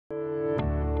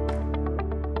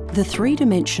The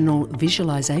three-dimensional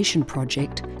visualisation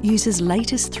project uses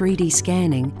latest 3D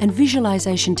scanning and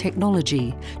visualisation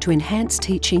technology to enhance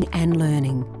teaching and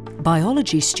learning.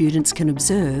 Biology students can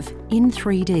observe, in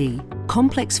 3D,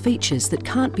 complex features that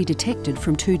can't be detected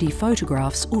from 2D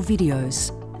photographs or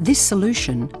videos. This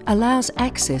solution allows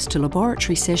access to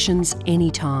laboratory sessions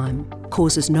anytime,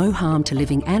 causes no harm to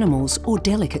living animals or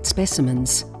delicate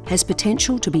specimens, has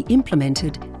potential to be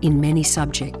implemented in many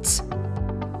subjects.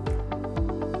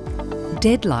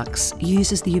 Deadlux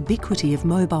uses the ubiquity of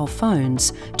mobile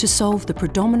phones to solve the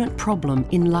predominant problem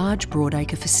in large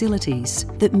broadacre facilities,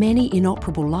 that many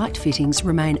inoperable light fittings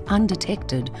remain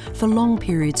undetected for long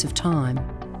periods of time.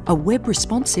 A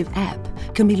web-responsive app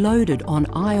can be loaded on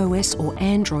iOS or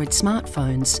Android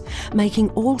smartphones, making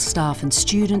all staff and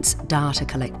students data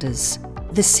collectors.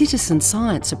 The citizen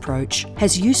science approach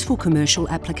has useful commercial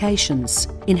applications,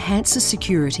 enhances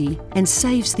security and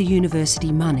saves the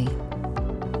university money.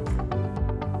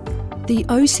 The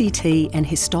OCT and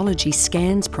Histology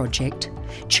Scans project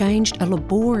changed a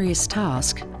laborious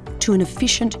task to an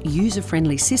efficient,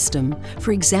 user-friendly system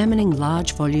for examining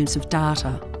large volumes of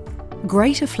data.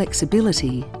 Greater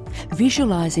flexibility,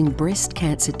 visualising breast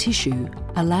cancer tissue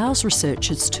allows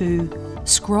researchers to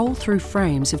scroll through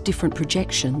frames of different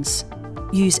projections,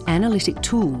 use analytic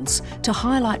tools to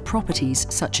highlight properties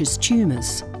such as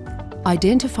tumours,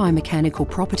 identify mechanical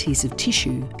properties of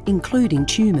tissue, including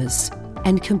tumours,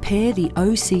 and compare the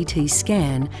OCT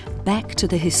scan back to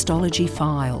the histology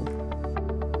file.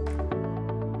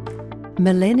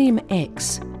 Millennium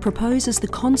X proposes the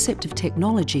concept of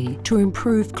technology to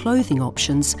improve clothing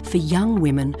options for young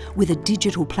women with a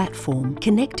digital platform,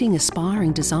 connecting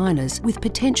aspiring designers with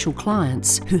potential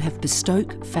clients who have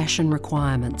bespoke fashion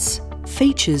requirements.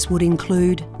 Features would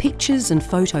include pictures and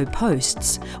photo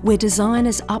posts where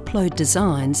designers upload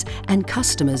designs and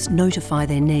customers notify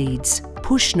their needs,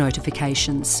 push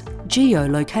notifications,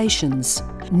 geolocations,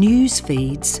 news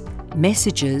feeds,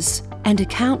 messages, and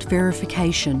account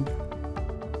verification.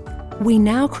 We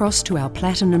now cross to our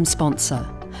platinum sponsor,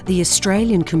 the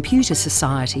Australian Computer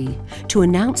Society, to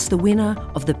announce the winner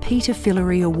of the Peter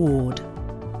Fillery Award.